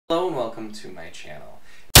Hello and welcome to my channel.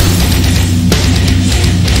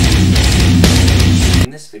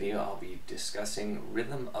 In this video I'll be discussing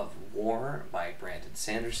Rhythm of War by Brandon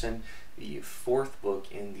Sanderson, the fourth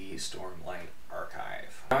book in the Stormlight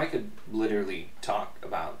Archive. Now I could literally talk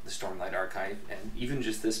about the Stormlight Archive and even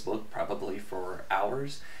just this book probably for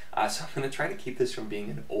hours, so I'm going to try to keep this from being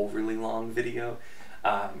an overly long video.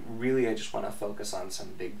 Really I just want to focus on some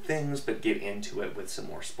big things but get into it with some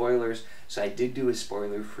more spoilers. So I did do a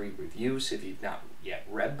spoiler-free review, so if you've not yet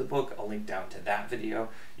read the book, I'll link down to that video.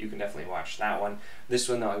 You can definitely watch that one. This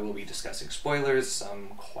one though I will be discussing spoilers, some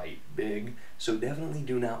quite big, so definitely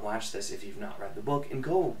do not watch this if you've not read the book, and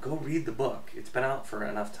go read the book. It's been out for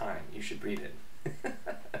enough time. You should read it.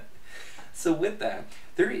 So with that,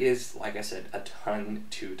 there is, like I said, a ton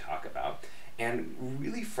to talk about. And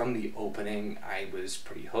really from the opening, I was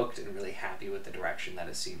pretty hooked and really happy with the direction that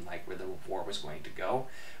it seemed like Rhythm of War was going to go.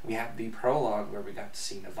 We have the prologue where we got to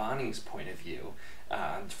see Navani's point of view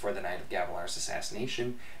for the night of Gavilar's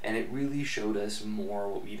assassination, and it really showed us more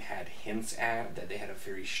what we'd had hints at, that they had a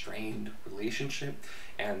very strained relationship,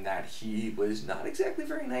 and that he was not exactly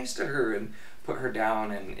very nice to her and put her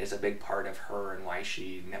down and is a big part of her and why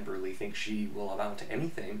she never really thinks she will amount to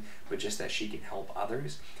anything, but just that she can help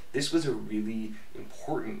others. This was a really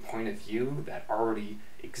important point of view that already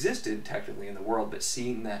existed technically in the world, but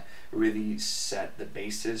seeing that really set the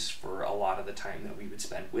basis for a lot of the time that we would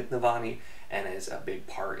spend with Navani, and is a big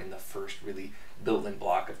part in the first really building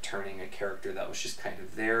block of turning a character that was just kind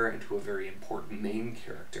of there into a very important main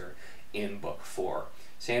character in book 4.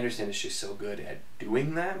 Sanderson is just so good at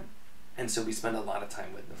doing that. And so we spend a lot of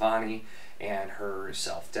time with Navani and her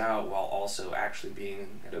self-doubt while also actually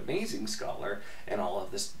being an amazing scholar and all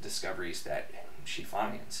of the discoveries that she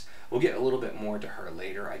finds. We'll get a little bit more to her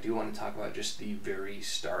later. I do want to talk about just the very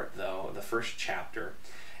start though, the first chapter.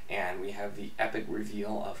 And we have the epic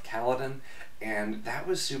reveal of Kaladin, and that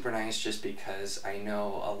was super nice just because I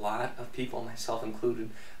know a lot of people, myself included,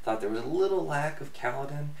 thought there was a little lack of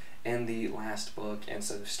Kaladin in the last book, and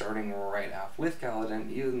so starting right off with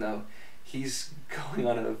Kaladin, even though he's going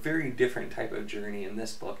on a very different type of journey in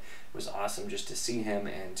this book, it was awesome just to see him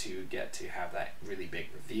and to get to have that really big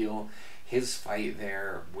reveal. His fight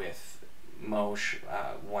there with Moshe,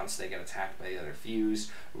 once they get attacked by the other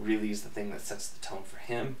fuse, really is the thing that sets the tone for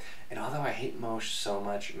him. And although I hate Moshe so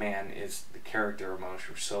much, man, is the character of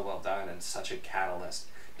Moshe so well done and such a catalyst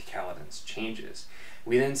to Kaladin's changes.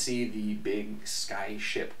 We then see the big sky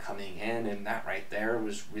ship coming in, and that right there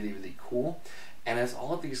was really, really cool. And as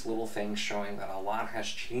all of these little things showing that a lot has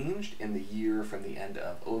changed in the year from the end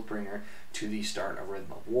of Oathbringer to the start of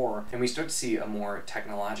Rhythm of War, and we start to see a more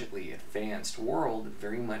technologically advanced world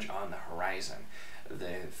very much on the horizon.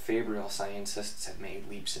 The Fabrial scientists have made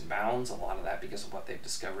leaps and bounds, a lot of that because of what they've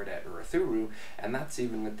discovered at Uruthuru, and that's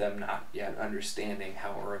even with them not yet understanding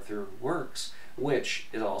how Uruthuru works, which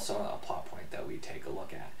is also a plot point that we take a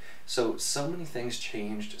look at. So many things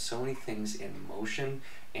changed, so many things in motion,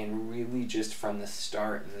 and really just from the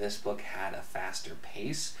start, this book had a faster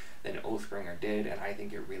pace than Oathbringer did, and I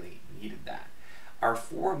think it really needed that. Our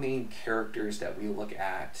four main characters that we look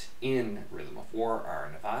at in Rhythm of War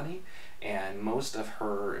are Navani, and most of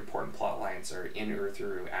her important plot lines are in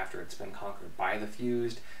Uruthuru after it's been conquered by the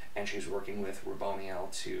Fused, and she's working with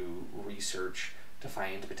Raboniel to research to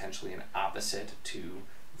find potentially an opposite to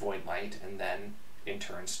Voidlight, and then in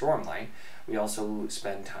turn Stormlight. We also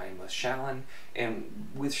spend time with Shallan, and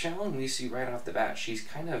with Shallan we see right off the bat she's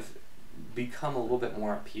kind of become a little bit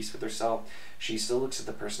more at peace with herself. She still looks at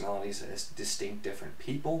the personalities as distinct different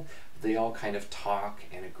people. They all kind of talk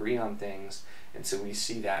and agree on things, and so we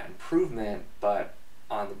see that improvement, but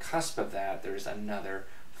on the cusp of that there's another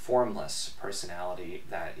formless personality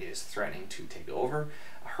that is threatening to take over.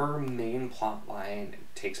 Her main plot line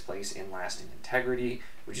takes place in Lasting Integrity,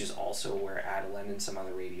 which is also where Adolin and some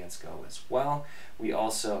other Radiants go as well. We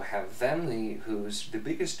also have Venli, who's the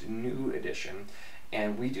biggest new addition,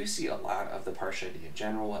 and we do see a lot of the Partiality in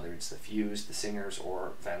general, whether it's the Fused, the Singers,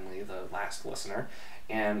 or Venli, the last listener.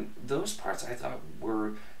 And those parts I thought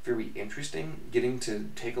were very interesting, getting to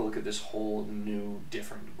take a look at this whole new,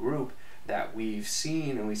 different group that we've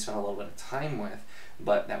seen and we spent a little bit of time with,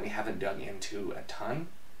 but that we haven't dug into a ton.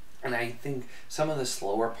 And I think some of the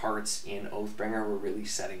slower parts in Oathbringer were really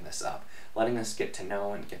setting this up, letting us get to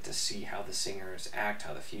know and get to see how the Singers act,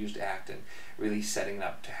 how the Fused act, and really setting it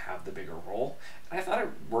up to have the bigger role. And I thought it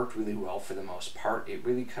worked really well for the most part. It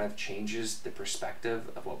really kind of changes the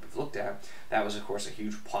perspective of what we've looked at. That was, of course, a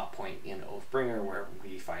huge plot point in Oathbringer, where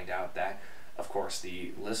we find out that of course,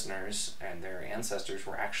 the listeners and their ancestors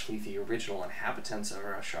were actually the original inhabitants of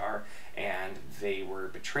Roshar, and they were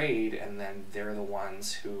betrayed, and then they're the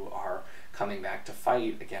ones who are coming back to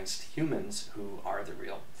fight against humans who are the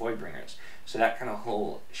real Voidbringers. So that kind of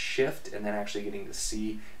whole shift, and then actually getting to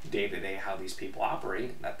see day to day how these people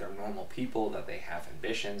operate, that they're normal people, that they have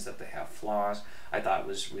ambitions, that they have flaws, I thought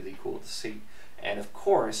was really cool to see. And of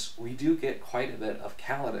course, we do get quite a bit of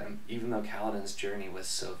Kaladin, even though Kaladin's journey was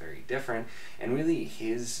so very different, and really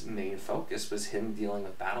his main focus was him dealing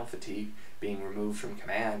with battle fatigue, being removed from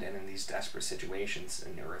command, and in these desperate situations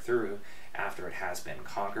in Uruthuru after it has been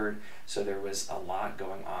conquered. So there was a lot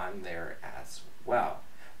going on there as well.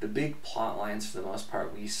 The big plot lines, for the most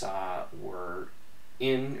part, we saw were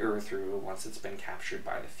in Uruthuru once it's been captured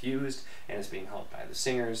by the Fused and is being held by the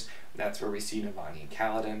Singers. That's where we see Navani and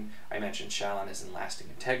Kaladin. I mentioned Shallan is in Lasting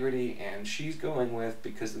Integrity, and she's going with,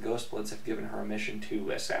 because the Ghostbloods have given her a mission to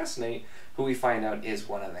assassinate, who we find out is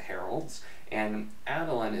one of the Heralds. And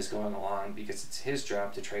Adolin is going along because it's his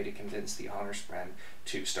job to try to convince the Honor Spren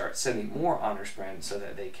to start sending more Honor Spren so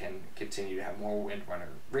that they can continue to have more Windrunner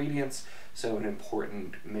Radiance, so an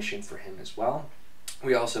important mission for him as well.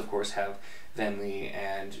 We also, of course, have Venli,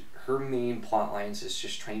 and her main plot lines is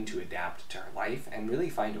just trying to adapt to her life and really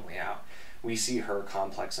find a way out. We see her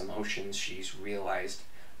complex emotions. She's realized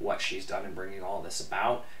what she's done in bringing all this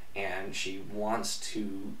about, and she wants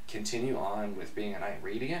to continue on with being a Knight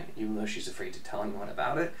Radiant, even though she's afraid to tell anyone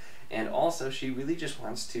about it. And also, she really just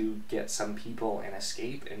wants to get some people and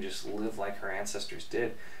escape and just live like her ancestors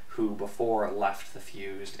did, who before left the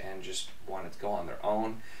Fused and just wanted to go on their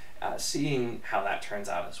own. Seeing how that turns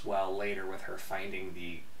out as well later with her finding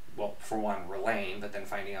the, well, for one, Relaine, but then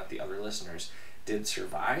finding out the other listeners did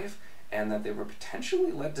survive, and that they were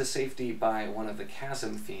potentially led to safety by one of the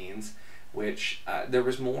Chasm Fiends, which there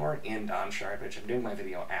was more in Dawnshard, which I'm doing my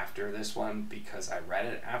video after this one because I read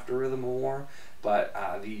it after Rhythm of War, but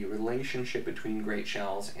the relationship between Great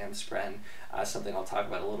Shells and Spren, something I'll talk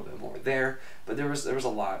about a little bit more there, but there was a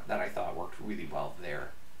lot that I thought worked really well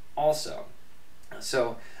there also.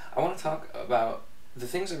 So I want to talk about the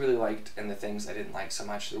things I really liked and the things I didn't like so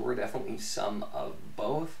much. There were definitely some of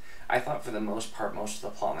both. I thought for the most part, most of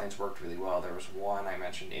the plot lines worked really well. There was one I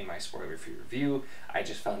mentioned in my spoiler-free review I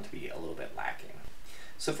just found to be a little bit lacking.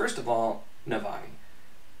 So first of all, Navani.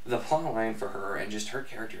 The plot line for her and just her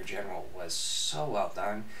character in general was so well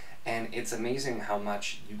done, and it's amazing how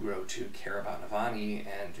much you grow to care about Navani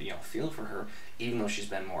and, you know, feel for her, even though she's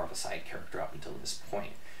been more of a side character up until this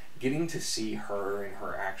point. Getting to see her and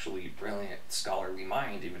her actually brilliant scholarly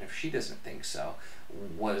mind, even if she doesn't think so,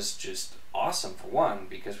 was just awesome for one,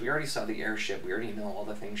 because we already saw the airship, we already know all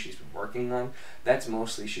the things she's been working on. That's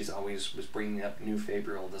mostly, she's always was bringing up new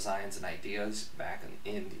favorable designs and ideas back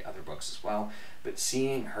in the other books as well, but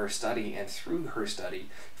seeing her study, and through her study,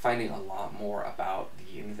 finding a lot more about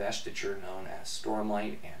the investiture known as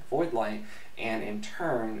Stormlight and Voidlight, and in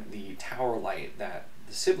turn, the Tower Light that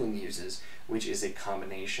the sibling uses, which is a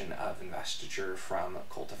combination of investiture from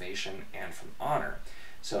cultivation and from honor.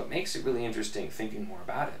 So it makes it really interesting thinking more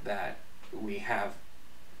about it, that we have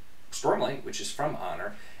Stormlight, which is from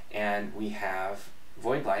honor, and we have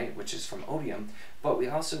Voidlight, which is from odium, but we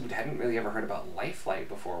also hadn't really ever heard about Lifelight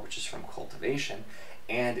before, which is from cultivation,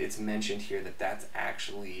 and it's mentioned here that that's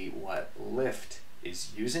actually what Lift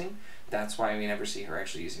is using. That's why we never see her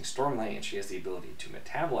actually using Stormlight, and she has the ability to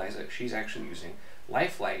metabolize it. She's actually using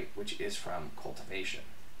Lifelight, which is from cultivation.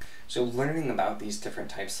 So learning about these different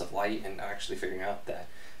types of light and actually figuring out that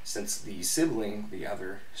since the sibling, the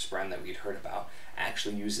other Spren that we'd heard about,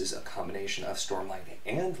 actually uses a combination of Stormlight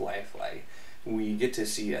and Lifelight, we get to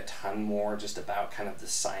see a ton more just about kind of the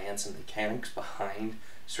science and mechanics behind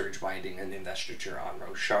surge binding and investiture on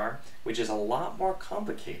Roshar, which is a lot more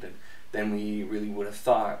complicated than we really would have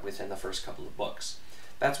thought within the first couple of books.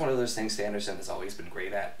 That's one of those things Sanderson has always been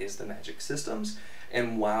great at, is the magic systems.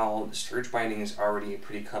 And while surge binding is already a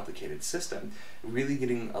pretty complicated system, really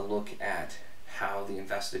getting a look at how the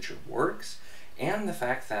investiture works, and the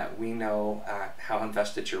fact that we know how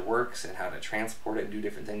investiture works and how to transport it and do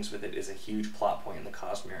different things with it is a huge plot point in the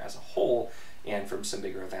Cosmere as a whole, and from some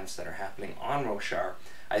bigger events that are happening on Roshar.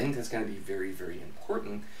 I think that's going to be very, very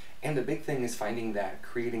important. And the big thing is finding that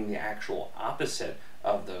creating the actual opposite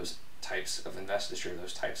of those types of investiture,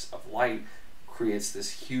 those types of light, creates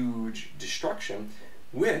this huge destruction,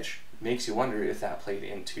 which makes you wonder if that played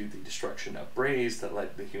into the destruction of Braze that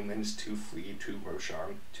led the humans to flee to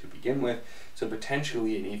Roshar to begin with. So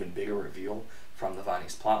potentially an even bigger reveal from the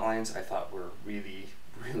Vani's plotlines I thought were really,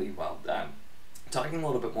 really well done. Talking a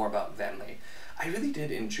little bit more about Venli, I really did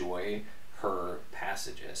enjoy her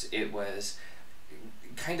passages.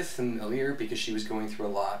 kind of familiar because she was going through a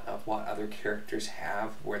lot of what other characters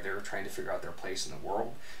have where they're trying to figure out their place in the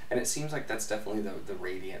world. And it seems like that's definitely the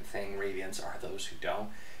Radiant thing. Radiants are those who don't.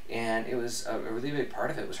 And it was a really big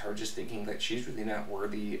part of it was her just thinking that she's really not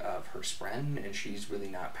worthy of her spren, and she's really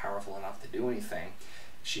not powerful enough to do anything.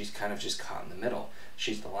 She's kind of just caught in the middle.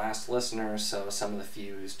 She's the last listener, so some of the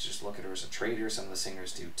fuse just look at her as a traitor. Some of the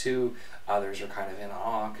singers do too. Others are kind of in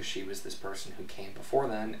awe because she was this person who came before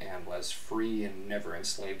then and was free and never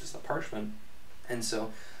enslaved as the parchment. And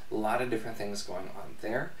so a lot of different things going on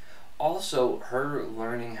there. Also, her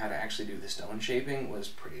learning how to actually do the stone shaping was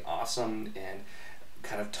pretty awesome, and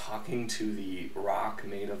kind of talking to the rock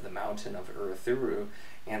made of the mountain of Uruthuru,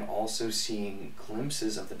 and also seeing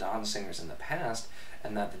glimpses of the Dawn Singers in the past,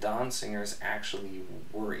 and that the Dawn Singers actually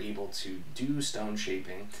were able to do stone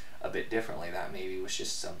shaping a bit differently. That maybe was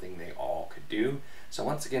just something they all could do. So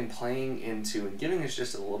once again, playing into and giving us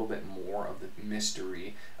just a little bit more of the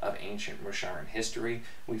mystery of ancient Rosharan history.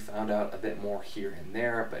 We found out a bit more here and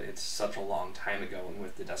there, but it's such a long time ago, and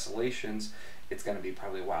with the Desolations, it's going to be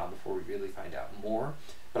probably a while before we really find out more.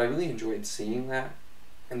 But I really enjoyed seeing that,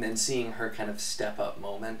 and then seeing her kind of step up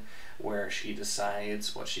moment where she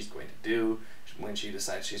decides what she's going to do, when she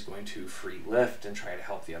decides she's going to free Lift and try to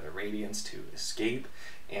help the other Radiants to escape,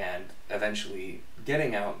 and eventually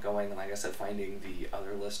getting out, going, and like I said, finding the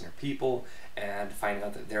other listener people, and finding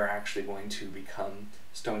out that they're actually going to become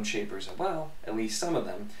stone shapers as well, at least some of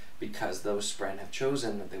them, because those spren have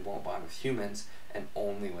chosen that they won't bond with humans and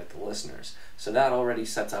only with the listeners. So that already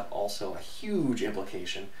sets up also a huge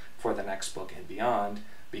implication for the next book and beyond,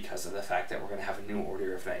 because of the fact that we're going to have a new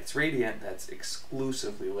Order of Knights Radiant that's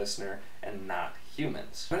exclusively listener and not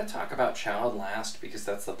humans. I'm going to talk about Child last because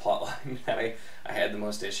that's the plotline that I had the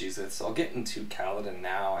most issues with. So I'll get into Kaladin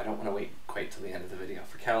now. I don't want to wait quite till the end of the video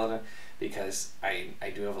for Kaladin because I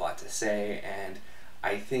do have a lot to say, and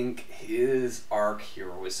I think his arc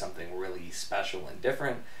here was something really special and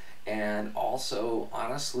different, and also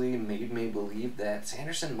honestly made me believe that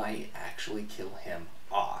Sanderson might actually kill him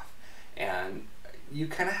off. And you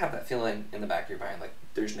kind of have that feeling in the back of your mind, like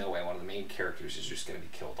there's no way one of the main characters is just going to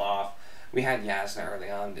be killed off. We had Yasna early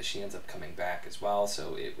on, but she ends up coming back as well,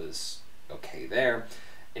 so it was okay there.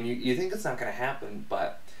 And you think it's not going to happen,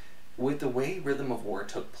 but with the way Rhythm of War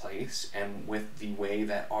took place, and with the way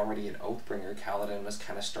that already in Oathbringer, Kaladin was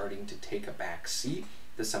kind of starting to take a back seat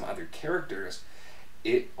to some other characters,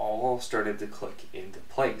 it all started to click into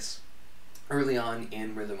place. Early on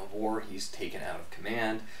in Rhythm of War, he's taken out of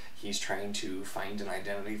command. He's trying to find an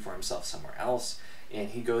identity for himself somewhere else, and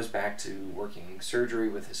he goes back to working surgery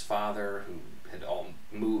with his father, who had all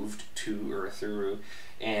moved to Uruthuru,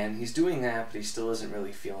 and he's doing that, but he still isn't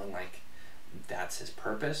really feeling like that's his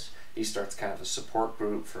purpose. He starts kind of a support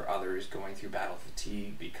group for others going through battle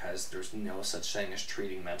fatigue because there's no such thing as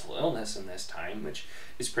treating mental illness in this time, which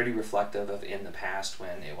is pretty reflective of in the past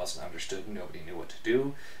when it wasn't understood and nobody knew what to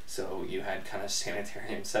do. So you had kind of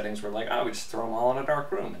sanitarium settings where like, oh, we just throw them all in a dark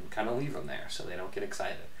room and kind of leave them there so they don't get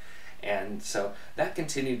excited. And so that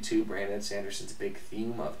continued to Brandon Sanderson's big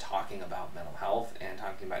theme of talking about mental health and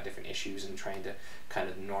talking about different issues and trying to kind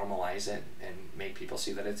of normalize it and make people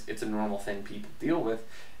see that it's a normal thing people deal with,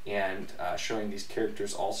 and showing these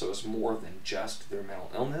characters also as more than just their mental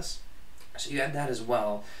illness. So you had that as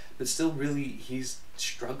well, but still really he's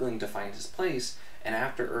struggling to find his place, and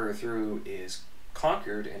after Uruthuru is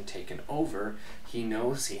conquered and taken over, he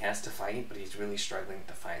knows he has to fight, but he's really struggling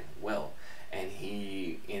to find the will. And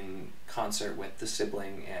he, in concert with the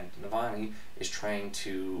sibling and Navani, is trying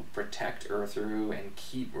to protect Uruthuru and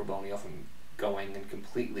keep Raboniel from going and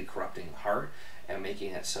completely corrupting the heart and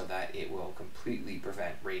making it so that it will completely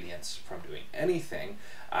prevent Radiance from doing anything.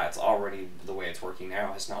 It's already, the way it's working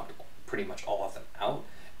now, has knocked pretty much all of them out,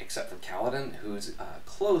 except for Kaladin, who's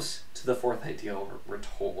close to the fourth ideal, we're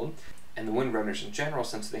told. And the Windrunners in general,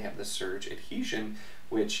 since they have the Surge adhesion,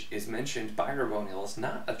 which is mentioned by Raboniel, is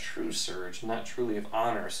not a true Surge, not truly of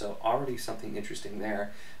honor, so already something interesting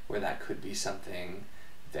there, where that could be something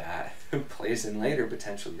that plays in later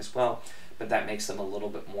potentially as well, but that makes them a little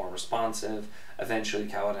bit more responsive. Eventually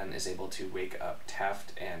Kaladin is able to wake up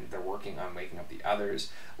Teft, and they're working on waking up the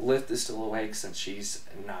others. Lift is still awake since she's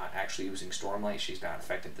not actually using Stormlight. She's not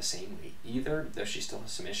affected the same way either, though she still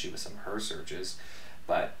has some issue with some of her surges.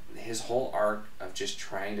 But his whole arc of just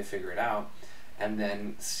trying to figure it out, and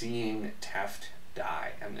then seeing Teft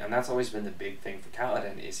die, and that's always been the big thing for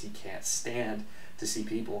Kaladin, is he can't stand to see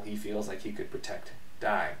people he feels like he could protect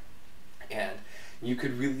die. And you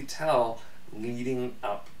could really tell leading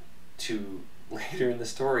up to later in the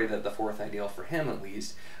story that the fourth ideal, for him at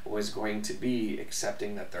least, was going to be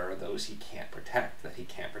accepting that there are those he can't protect, that he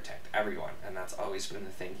can't protect everyone, and that's always been the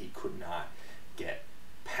thing he could not get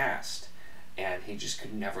past, and he just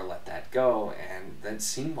could never let that go, and that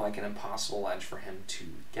seemed like an impossible edge for him to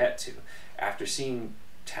get to. After seeing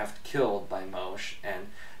Teft killed by Moshe, and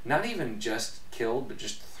not even just killed, but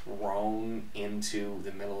just thrown into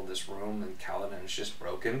the middle of this room, and Kaladin is just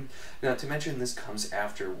broken. Now, to mention, this comes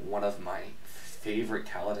after one of my favorite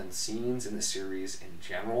Kaladin scenes in the series in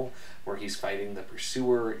general, where he's fighting the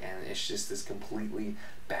Pursuer, and it's just this completely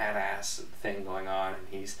badass thing going on, and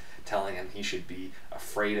he's telling him he should be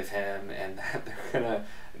afraid of him, and that they're gonna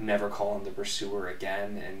never call him the Pursuer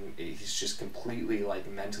again, and he's just completely, like,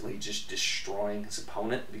 mentally just destroying his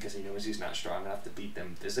opponent because he knows he's not strong enough to beat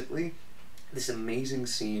them physically. This amazing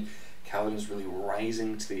scene, Kaladin is really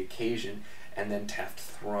rising to the occasion, and then Teft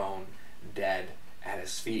thrown dead at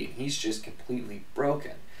his feet, and he's just completely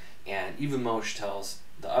broken. And even Moshe tells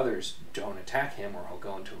the others, don't attack him or he'll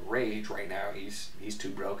go into a rage. Right now he's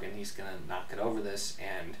too broken, he's gonna not get over this,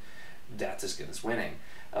 and that's as good as winning.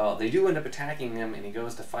 They do end up attacking him, and he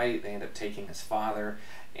goes to fight. They end up taking his father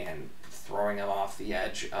and throwing him off the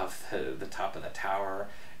edge of the top of the tower,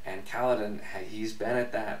 and Kaladin, he's been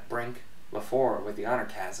at that brink before with the honor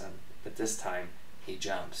chasm, but this time he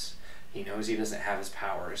jumps. He knows he doesn't have his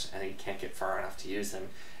powers, and he can't get far enough to use them,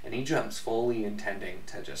 and he jumps fully intending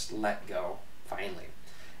to just let go, finally.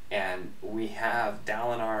 And we have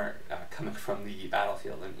Dalinar coming from the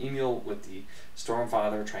battlefield, and Emil with the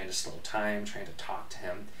Stormfather trying to slow time, trying to talk to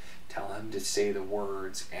him, tell him to say the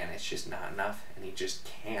words, and it's just not enough, and he just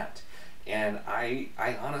can't. And I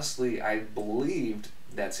honestly, I believed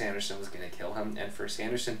that Sanderson was going to kill him, and for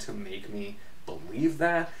Sanderson to make me believe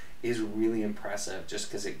that is really impressive, just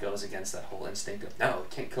because it goes against that whole instinct of, no,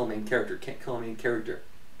 can't kill a main character, can't kill a main character.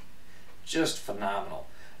 Just phenomenal,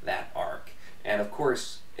 that arc. And of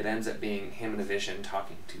course, it ends up being him in a vision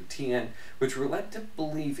talking to Tien, which we're led to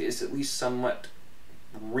believe is at least somewhat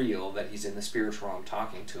real, that he's in the spiritual realm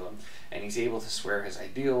talking to him, and he's able to swear his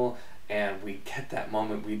ideal, and we get that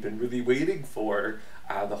moment we've been really waiting for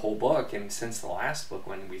the whole book, and since the last book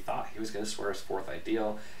when we thought he was going to swear his fourth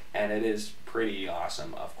ideal, and it is pretty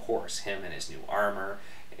awesome, of course, him in his new armor,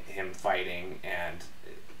 him fighting, and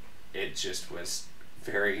it just was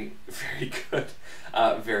very, very good,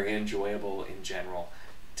 very enjoyable in general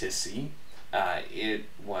to see. It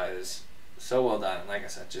was so well done, and like I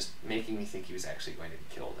said, just making me think he was actually going to be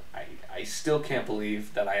killed. I still can't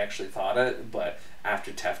believe that I actually thought it, but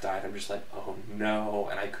after Teft died, I'm just like, oh no,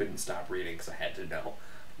 and I couldn't stop reading because I had to know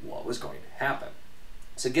what was going to happen.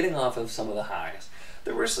 So getting off of some of the highs,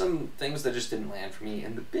 there were some things that just didn't land for me,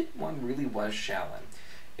 and the big one really was Shallan.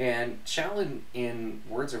 And Shallan, in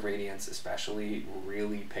Words of Radiance especially,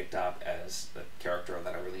 really picked up as the character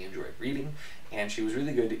that I really enjoyed reading, and she was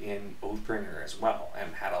really good in Oathbringer as well,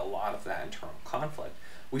 and had a lot of that internal conflict.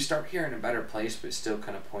 We start here in a better place, but still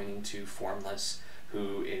kind of pointing to Formless,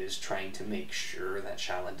 who is trying to make sure that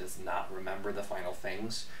Shallan does not remember the final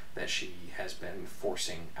things that she has been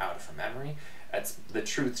forcing out of her memory. That's the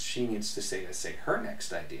truth she needs to say her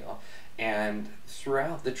next ideal. And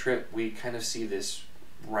throughout the trip, we kind of see this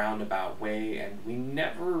roundabout way, and we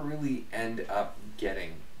never really end up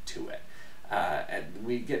getting to it. And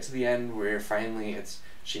we get to the end where finally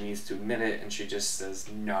she needs to admit it, and she just says,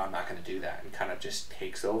 no, I'm not going to do that, and kind of just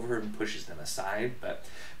takes over and pushes them aside. But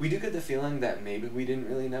we do get the feeling that maybe we didn't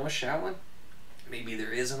really know Shallan. Maybe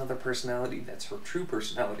there is another personality that's her true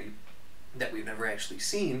personality that we've never actually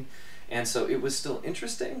seen, and so it was still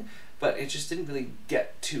interesting, but it just didn't really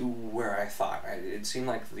get to where I thought. It seemed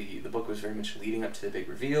like the book was very much leading up to the big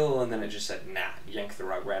reveal, and then it just said, nah, yank the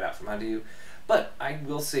rug right out from under you. But I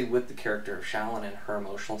will say, with the character of Shallan and her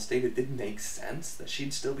emotional state, it did make sense that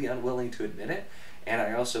she'd still be unwilling to admit it, and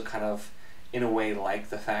I also kind of, in a way, like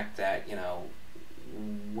the fact that, you know,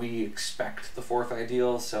 we expect the fourth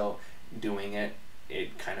ideal, so doing it,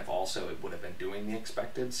 it kind of also, it would have been doing the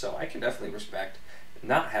expected, so I can definitely respect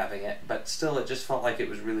not having it, but still it just felt like it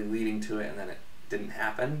was really leading to it, and then it didn't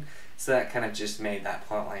happen, so that kind of just made that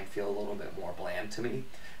plotline feel a little bit more bland to me.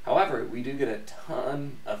 However, we do get a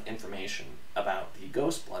ton of information about the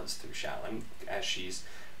Ghost Bloods through Shallan, as she's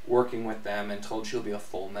working with them and told she'll be a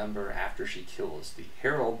full member after she kills the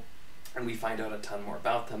Herald, and we find out a ton more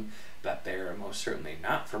about them, that they're most certainly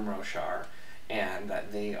not from Roshar, and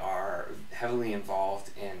that they are heavily involved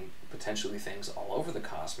in potentially things all over the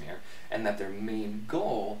Cosmere, and that their main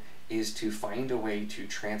goal is to find a way to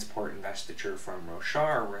transport investiture from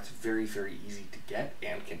Roshar, where it's very, very easy to get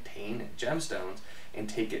and contain gemstones, and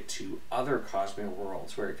take it to other Cosmere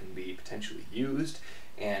worlds where it can be potentially used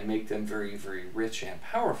and make them very, very rich and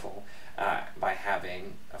powerful by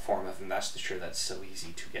having a form of investiture that's so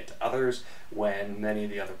easy to get to others, when many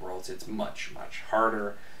of the other worlds it's much, much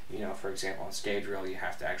harder. You know, for example, on Scadrial, you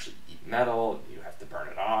have to actually eat metal, you have to burn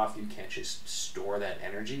it off, you can't just store that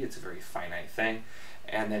energy, it's a very finite thing.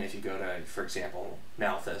 And then if you go to, for example,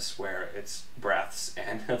 Malthus, where it's breaths,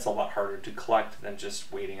 and it's a lot harder to collect than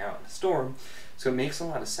just waiting out in a storm. So it makes a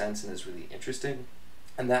lot of sense and is really interesting.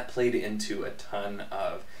 And that played into a ton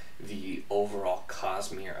of the overall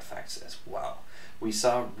Cosmere effects as well. We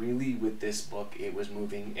saw really with this book, it was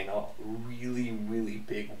moving in a really, really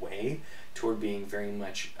big way toward being very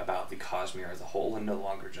much about the Cosmere as a whole and no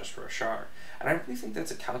longer just Roshar. And I really think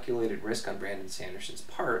that's a calculated risk on Brandon Sanderson's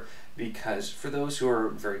part, because for those who are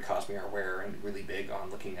very Cosmere aware and really big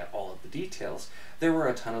on looking at all of the details, there were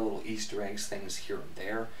a ton of little Easter eggs, things here and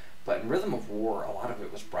there, but in Rhythm of War, a lot of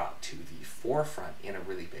it was brought to the forefront in a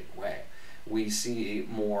really big way. We see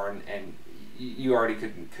more, and you already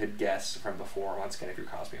could guess from before, once again, if you're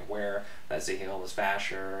Cosmere aware, that Zahil was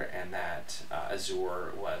Vasher and that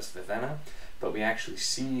Azur was Vivenna, but we actually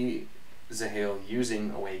see Zahil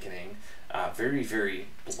using Awakening very, very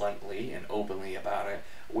bluntly and openly about it.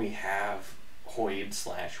 We have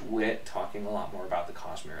Hoid/Wit talking a lot more about the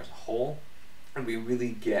Cosmere as a whole, and we really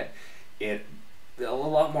get it a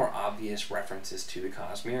lot more obvious references to the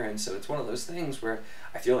Cosmere, and so it's one of those things where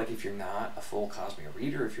I feel like if you're not a full Cosmere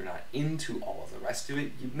reader, if you're not into all of the rest of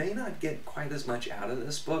it, you may not get quite as much out of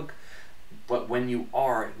this book, but when you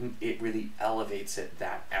are, it really elevates it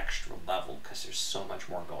that extra level because there's so much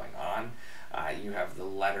more going on. You have the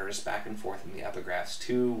letters back and forth in the epigraphs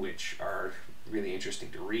too, which are really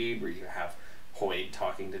interesting to read, where you have Hoid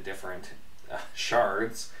talking to different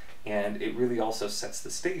shards, and it really also sets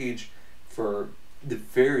the stage for the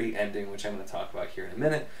very ending, which I'm going to talk about here in a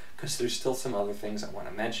minute, because there's still some other things I want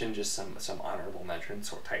to mention, just some honorable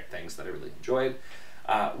mentions or type things that I really enjoyed.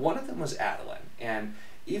 One of them was Adolin, and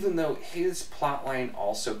even though his plotline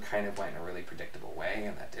also kind of went in a really predictable way,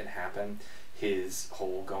 and that did happen, his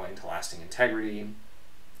whole going to lasting integrity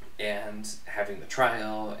and having the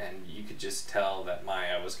trial, and you could just tell that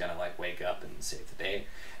Maya was going to like wake up and save the day,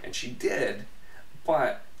 and she did,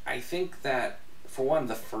 but I think that for one,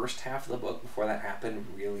 the first half of the book before that happened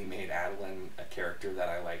really made Adolin a character that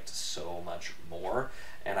I liked so much more,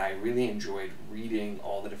 and I really enjoyed reading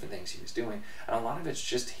all the different things he was doing, and a lot of it's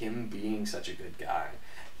just him being such a good guy.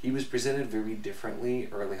 He was presented very differently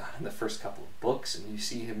early on in the first couple of books, and you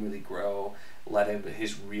see him really grow, let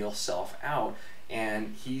his real self out,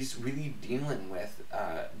 and he's really dealing with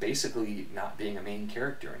basically not being a main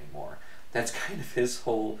character anymore. That's kind of his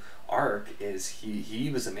whole arc, is he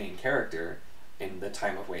was a main character in the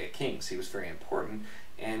time of Way of Kings. He was very important,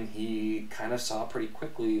 and he kind of saw pretty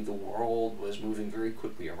quickly the world was moving very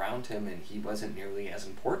quickly around him, and he wasn't nearly as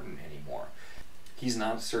important anymore. He's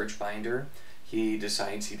not a Searchbinder. He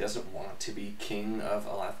decides he doesn't want to be king of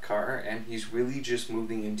Alethkar, and he's really just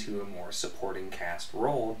moving into a more supporting cast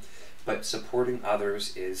role, but supporting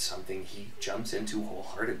others is something he jumps into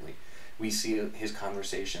wholeheartedly. We see his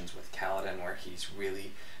conversations with Kaladin where he's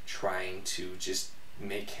really trying to just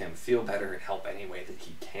make him feel better and help any way that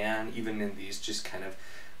he can, even in these just kind of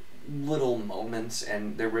little moments.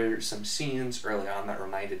 And there were some scenes early on that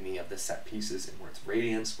reminded me of the set pieces in Words of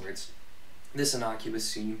Radiance, where it's this innocuous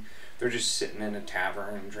scene. They're just sitting in a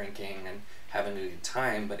tavern drinking and having a good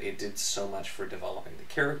time, but it did so much for developing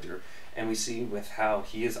the character. And we see with how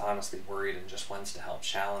he is honestly worried and just wants to help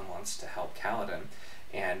Shallan, wants to help Kaladin,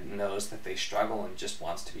 and knows that they struggle and just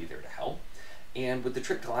wants to be there to help. And with the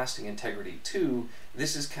Trick to Lasting Integrity too,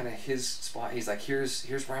 this is kind of his spot. He's like, here's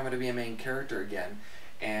where I'm going to be a main character again.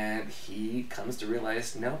 And he comes to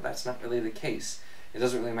realize, no, that's not really the case. It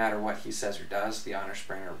doesn't really matter what he says or does. The Honor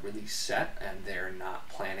Spring are really set, and they're not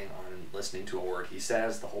planning on listening to a word he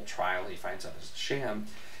says. The whole trial he finds out is a sham.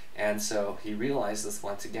 And so he realizes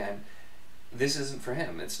once again, this isn't for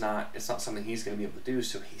him. It's not something he's going to be able to do.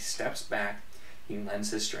 So he steps back, he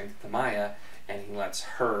lends his strength to Maya, and he lets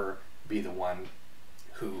her be the one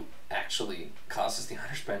who actually causes the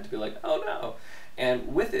Honor Spren to be like, oh no.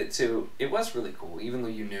 And with it too, it was really cool, even though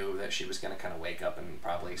you knew that she was going to kind of wake up and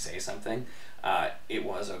probably say something. It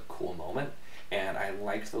was a cool moment, and I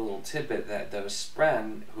liked the little tidbit that those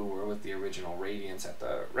Spren who were with the original Radiance at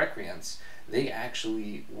the Recreance, they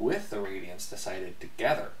actually, with the Radiance, decided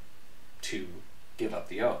together to give up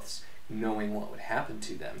the oaths, knowing what would happen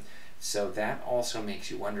to them. So that also makes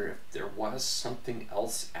you wonder if there was something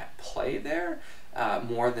else at play there,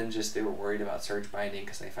 more than just they were worried about Surge Binding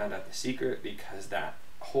because they found out the secret, because that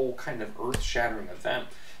whole kind of earth-shattering event,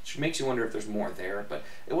 which makes you wonder if there's more there. But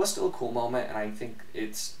it was still a cool moment, and I think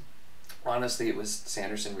it's honestly, it was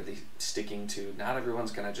Sanderson really sticking to not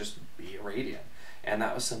everyone's going to just be a Radiant. And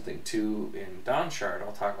that was something too in Dawn Shard,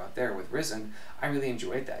 I'll talk about there with Risen. I really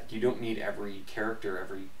enjoyed that. You don't need every character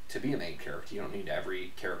to be a main character. You don't need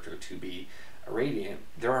every character to be a Radiant.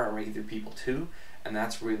 There are regular people too, and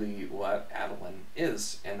that's really what Adolin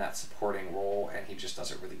is in that supporting role, and he just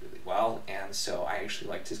does it really, really well. And so I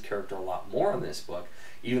actually liked his character a lot more in this book,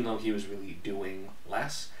 even though he was really doing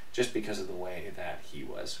less, just because of the way that he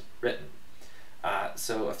was written.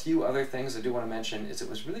 So a few other things I do want to mention is it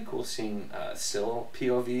was really cool seeing Syl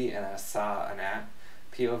POV and a Sa Anat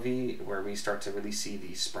POV, where we start to really see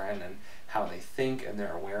the Spren and how they think and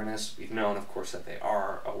their awareness. We've known, of course, that they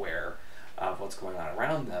are aware of what's going on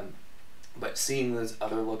around them, but seeing those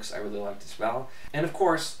other looks I really liked as well. And of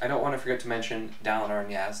course, I don't want to forget to mention Dalinar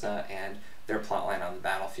and Yasna and their plotline on the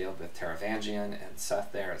battlefield with Taravangian and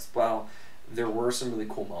Seth there as well. There were some really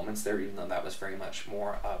cool moments there, even though that was very much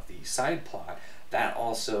more of the side plot. That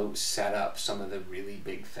also set up some of the really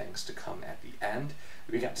big things to come at the end.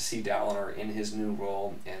 We got to see Dalinar in his new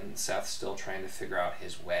role, and Seth still trying to figure out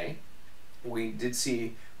his way. We did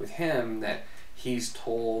see with him that he's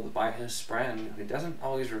told by his Spren, who doesn't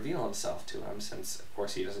always reveal himself to him, since of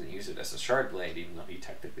course he doesn't use it as a shard blade, even though he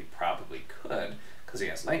technically probably could, because he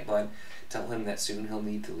has Nightblood, tell him that soon he'll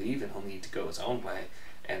need to leave and he'll need to go his own way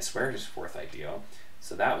and swear his fourth ideal.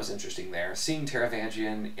 So that was interesting there. Seeing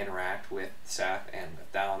Taravangian interact with Seth and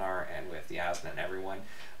with Dalinar and with Yasna and everyone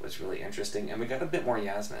was really interesting. And we got a bit more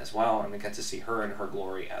Yasna as well, and we got to see her in her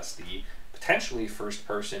glory as the potentially first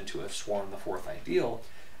person to have sworn the fourth ideal,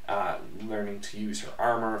 learning to use her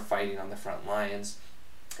armor, fighting on the front lines,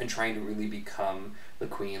 and trying to really become the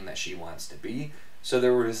queen that she wants to be. So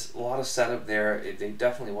there was a lot of setup there. It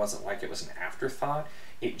definitely wasn't like it was an afterthought.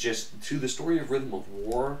 It just, to the story of Rhythm of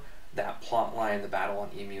War, that plot line, the battle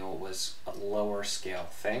on Emil, was a lower scale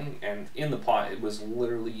thing, and in the plot it was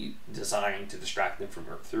literally designed to distract them from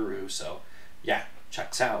Thuru, so yeah,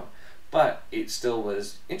 checks out. But it still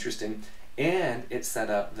was interesting, and it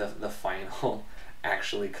set up the final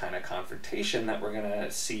actually kind of confrontation that we're going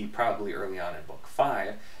to see probably early on in Book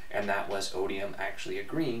 5, and that was Odium actually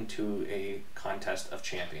agreeing to a contest of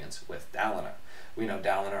champions with Dalinar. We know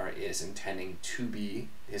Dalinar is intending to be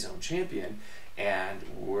his own champion, and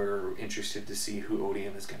we're interested to see who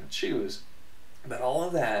Odium is going to choose. But all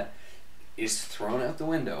of that is thrown out the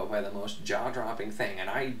window by the most jaw-dropping thing, and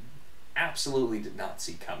I absolutely did not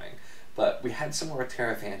see coming. But we had some more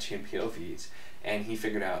Taravangian POVs, and he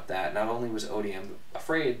figured out that not only was Odium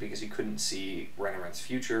afraid because he couldn't see Renarin's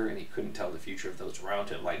future, and he couldn't tell the future of those around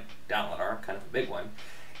him, like Dalinar, kind of a big one,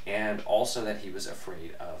 and also that he was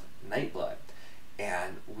afraid of Nightblood.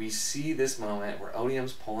 And we see this moment where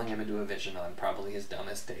Odium's pulling him into a vision on probably his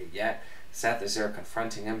dumbest day yet. Seth is there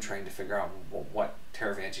confronting him, trying to figure out what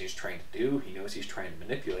Taravangian is trying to do. He knows he's trying to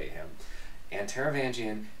manipulate him. And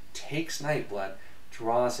Taravangian takes Nightblood,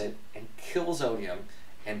 draws it, and kills Odium,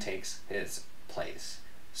 and takes his place.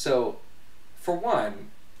 So, for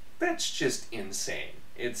one, that's just insane.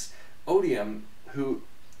 It's Odium, who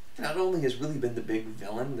not only has really been the big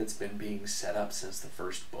villain that's been being set up since the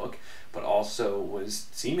first book, but also was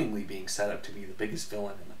seemingly being set up to be the biggest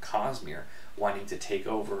villain in the Cosmere, wanting to take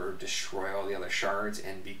over or destroy all the other shards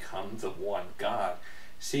and become the one god.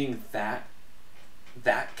 Seeing that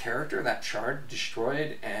character, that shard,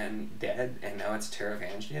 destroyed and dead, and now it's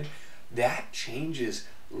Taravangian, that changes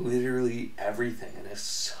literally everything, and is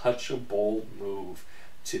such a bold move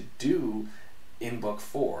to do in Book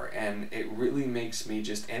 4, and it really makes me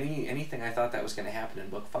just, anything I thought that was going to happen in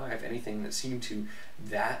Book 5, anything that seemed to,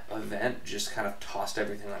 that event just kind of tossed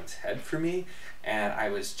everything on its head for me, and I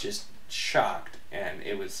was just shocked, and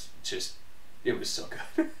it was so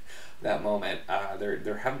good. That moment,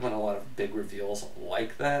 there haven't been a lot of big reveals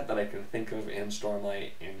like that I can think of in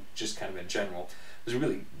Stormlight, and just kind of in general. It was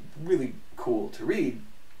really, really cool to read,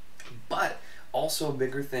 but also a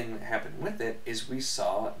bigger thing that happened with it is we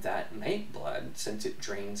saw that Nightblood, since it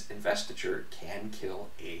drains investiture, can kill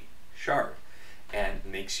a shard. And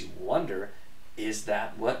makes you wonder, is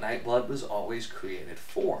that what Nightblood was always created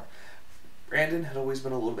for? Brandon had always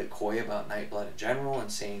been a little bit coy about Nightblood in general, and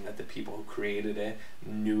saying that the people who created it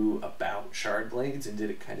knew about shard blades and did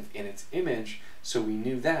it kind of in its image, so we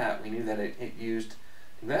knew that it used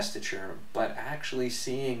investiture, but actually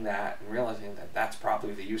seeing that and realizing that that's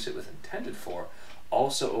probably the use it was intended for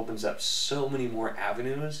also opens up so many more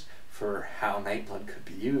avenues for how Nightblood could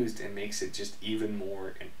be used, and makes it just even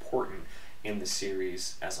more important in the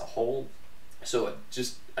series as a whole. So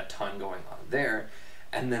just a ton going on there.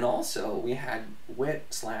 And then also we had Wit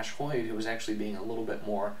 / Hoyd, who was actually being a little bit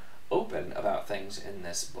more open about things in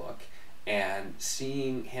this book, and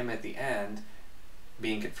seeing him at the end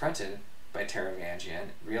being confronted by Taravangian,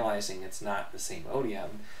 realizing it's not the same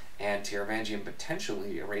Odium, and Taravangian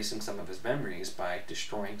potentially erasing some of his memories by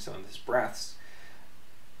destroying some of his breaths.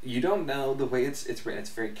 You don't know the way it's written. It's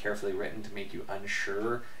very carefully written to make you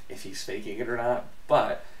unsure if he's faking it or not.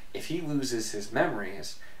 But if he loses his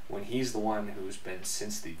memories when he's the one who's been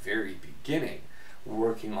since the very beginning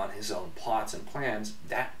working on his own plots and plans,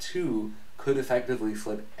 that too could effectively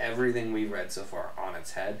flip everything we've read so far on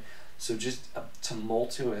its head. So just a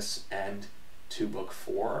tumultuous end to book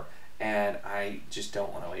 4, and I just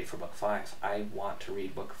don't want to wait for book 5. I want to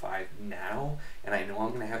read book 5 now, and I know I'm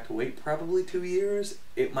going to have to wait probably 2 years.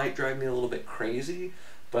 It might drive me a little bit crazy,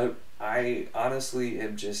 but I honestly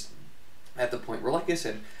am just at the point where, like I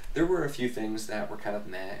said, there were a few things that were kind of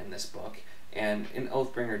meh in this book, and in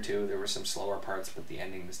Oathbringer 2 there were some slower parts, but the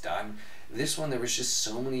ending was done. This one, there was just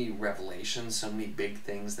so many revelations, so many big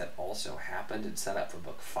things that also happened and set up for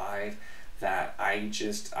book 5 that I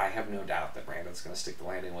have no doubt that Brandon's going to stick the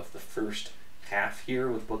landing with the first half here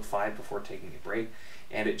with book 5 before taking a break.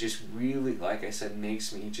 And it just really, like I said,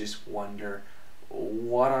 makes me just wonder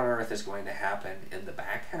what on earth is going to happen in the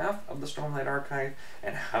back half of the Stormlight Archive,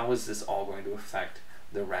 and how is this all going to affect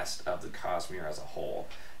the rest of the Cosmere as a whole.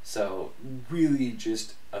 So really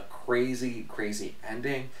just a crazy, crazy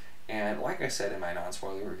ending. And like I said in my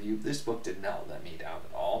non-spoiler review, this book did not let me down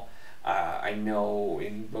at all. I know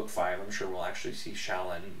in book 5, I'm sure we'll actually see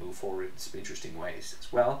Shalyn move forward in some interesting ways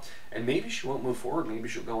as well. And maybe she won't move forward, maybe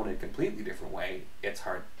she'll go in a completely different way. It's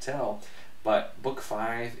hard to tell. But book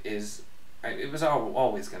 5 is, it was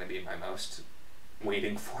always going to be my most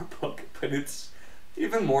waiting for book, but it's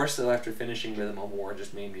even more so after finishing Rhythm of War.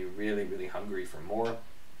 Just made me really, really hungry for more.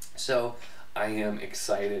 So I am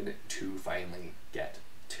excited to finally get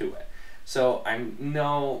to it. So I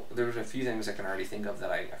know there's a few things I can already think of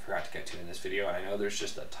that I forgot to get to in this video, and I know there's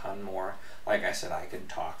just a ton more. Like I said, I could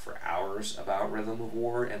talk for hours about Rhythm of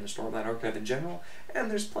War and the Stormlight Archive in general, and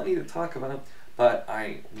there's plenty to talk about, but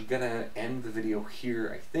I'm gonna end the video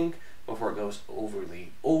here, I think, before it goes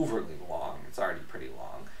overly long. It's already pretty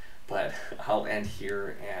long, but I'll end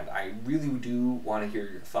here, and I really do want to hear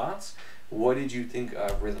your thoughts. What did you think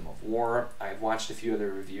of Rhythm of War? I've watched a few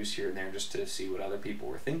other reviews here and there just to see what other people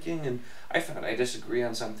were thinking, and I found I disagree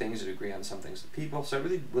on some things, I agree on some things with people, so I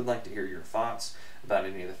really would like to hear your thoughts about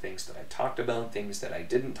any of the things that I talked about, things that I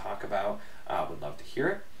didn't talk about. Would love to hear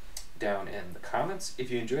it down in the comments. If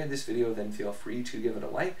you enjoyed this video, then feel free to give it a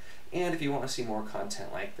like, and if you want to see more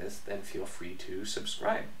content like this, then feel free to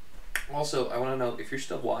subscribe. Also, I want to know, if you're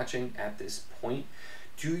still watching at this point,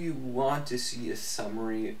 do you want to see a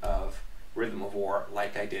summary of Rhythm of War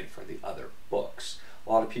like I did for the other books? A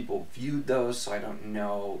lot of people viewed those, so I don't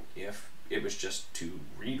know if it was just to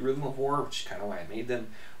read Rhythm of War, which is kind of why I made them,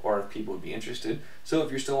 or if people would be interested. So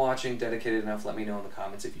if you're still watching, dedicated enough, let me know in the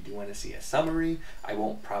comments if you do want to see a summary. I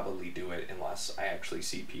won't probably do it unless I actually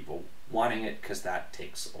see people wanting it, because that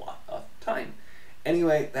takes a lot of time.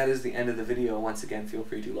 Anyway, that is the end of the video. Once again, feel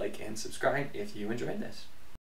free to like and subscribe if you enjoyed this.